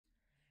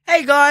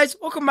Hey guys,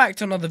 welcome back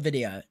to another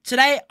video.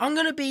 Today, I'm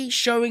going to be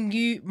showing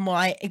you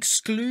my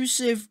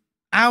exclusive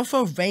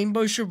Alpha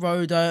Rainbow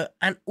Cherodoe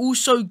and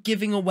also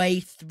giving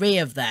away 3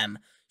 of them.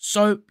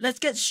 So, let's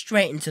get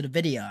straight into the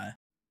video.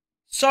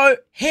 So,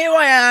 here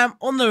I am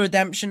on the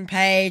redemption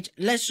page.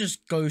 Let's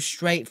just go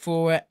straight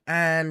for it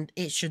and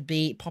it should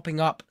be popping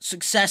up.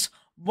 Success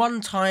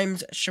 1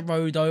 times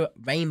Cherodoe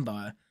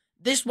Rainbow.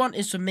 This one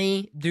is for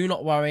me, do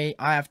not worry.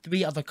 I have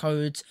 3 other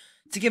codes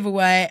to give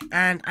away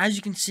and as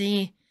you can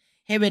see,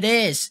 here it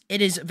is.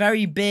 It is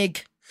very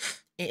big.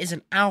 It is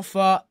an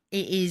alpha.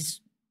 It is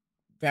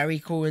very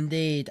cool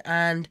indeed.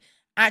 And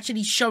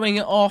actually showing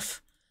it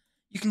off,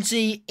 you can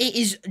see it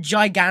is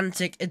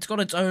gigantic. It's got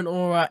its own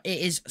aura. It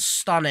is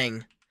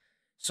stunning.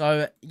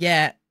 So,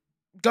 yeah,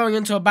 going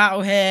into a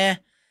battle here.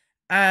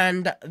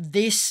 And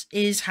this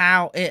is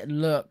how it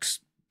looks.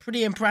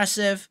 Pretty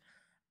impressive.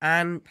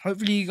 And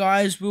hopefully you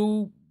guys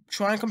will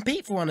try and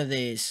compete for one of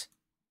these.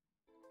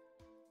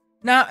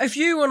 Now, if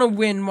you want to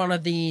win one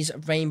of these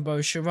Rainbow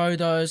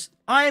Cherodoes,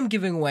 I am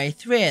giving away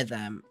 3 of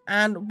them.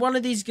 And one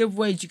of these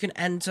giveaways you can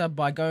enter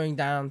by going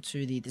down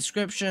to the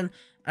description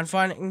and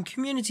finding a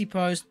community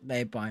post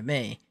made by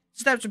me.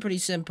 Steps are pretty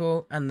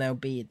simple and they'll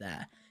be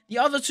there. The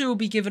other 2 will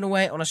be given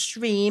away on a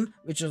stream,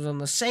 which is on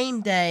the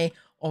same day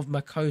of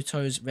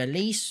Makoto's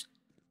release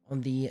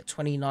on the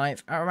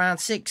 29th at around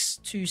 6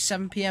 to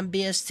 7 PM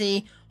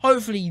BST.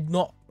 Hopefully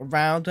not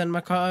around when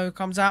Makoto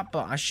comes out,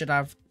 but I should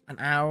have an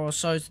hour or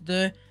so to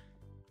do.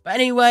 But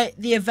anyway,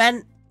 the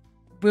event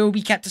will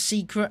be kept a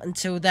secret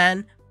until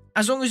then.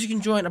 As long as you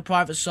can join a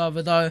private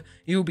server though,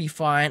 you'll be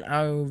fine.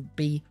 I will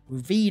be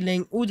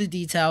revealing all the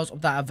details of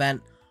that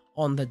event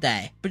on the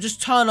day. But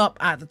just turn up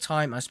at the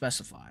time I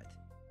specified.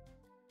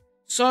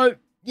 So,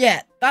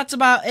 yeah, that's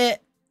about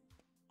it.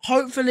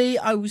 Hopefully,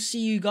 I will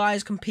see you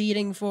guys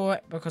competing for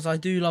it. Because I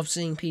do love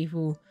seeing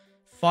people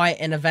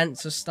fight in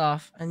events and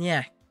stuff. And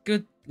yeah,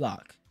 good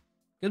luck.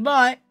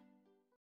 Goodbye.